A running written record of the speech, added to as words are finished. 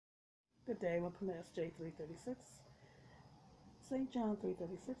Good day, welcome to SJ336. St. John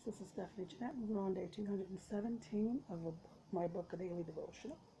 3:36. This is Stephanie Jeanette. We're on day 217 of my book, A Daily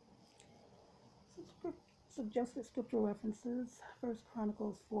Devotional. Some suggested scriptural references: 1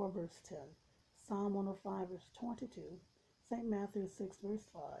 Chronicles 4, verse 10, Psalm 105, verse 22, St. Matthew 6, verse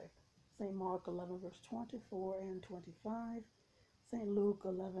 5, St. Mark 11, verse 24 and 25, St. Luke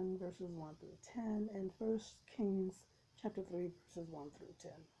 11, verses 1 through 10, and 1 Kings chapter 3, verses 1 through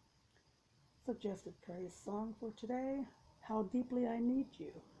 10. Suggested praise song for today: How Deeply I Need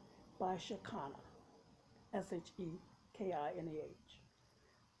You by Shekinah, Shekineh.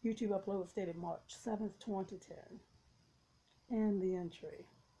 YouTube upload dated March 7th, 2010. And the entry: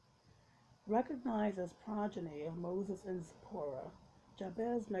 recognized as progeny of Moses and Zipporah,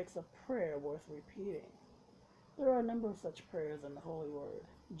 Jabez makes a prayer worth repeating. There are a number of such prayers in the Holy Word,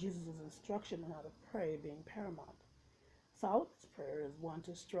 Jesus' instruction on how to pray being paramount. Solomon's prayer is one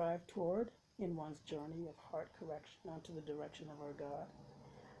to strive toward in one's journey of heart correction unto the direction of our God.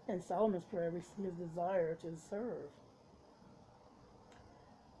 And Solomon's prayer receives his desire to serve.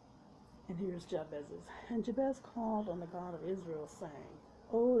 And here's Jabez's. And Jabez called on the God of Israel, saying,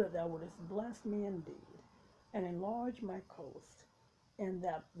 Oh, that thou wouldest bless me indeed, and enlarge my coast, and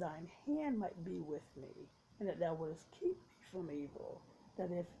that thine hand might be with me, and that thou wouldest keep me from evil,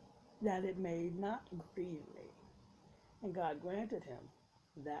 that it may not grieve me. And God granted him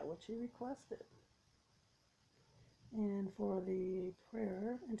that which he requested. And for the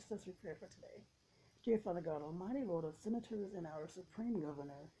intercessory prayer for today: Dear Father God Almighty, Lord of senators and our supreme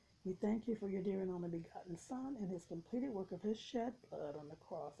governor, we thank you for your dear and only begotten Son and his completed work of his shed blood on the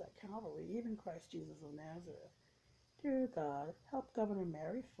cross at Calvary, even Christ Jesus of Nazareth. Dear God, help Governor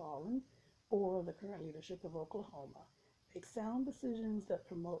Mary Fallin or the current leadership of Oklahoma make sound decisions that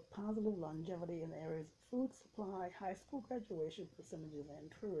promote positive longevity in the areas of food supply, high school graduation percentages,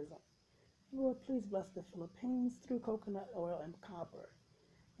 and tourism. Lord, please bless the Philippines through coconut oil and copper.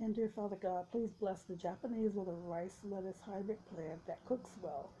 And dear Father God, please bless the Japanese with a rice lettuce hybrid plant that cooks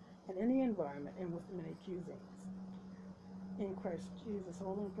well in any environment and with many cuisines. In Christ Jesus'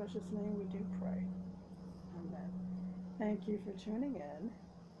 holy and precious name we do pray. Amen. Thank you for tuning in.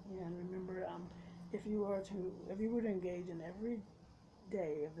 And remember, if you were to engage in every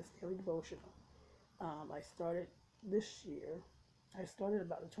day of this daily devotional, I started this year. I started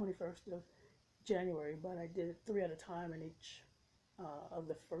about the 21st of January, but I did it 3 at a time in each of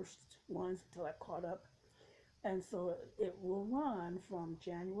the first ones until I caught up. And so it will run from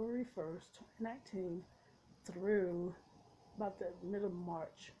January 1st, 2019 through about the middle of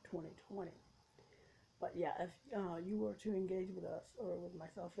March 2020. But yeah, if you were to engage with us or with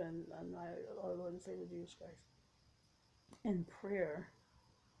myself and our Lord and Savior Jesus Christ in prayer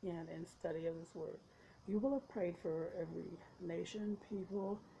and in study of this word, you will have prayed for every nation,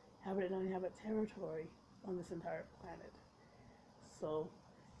 people, habited and uninhabited territory on this entire planet. So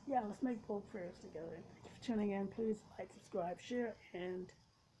yeah, let's make bold prayers together. And thank you for tuning in. Please like, subscribe, share, and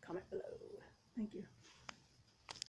comment below. Thank you.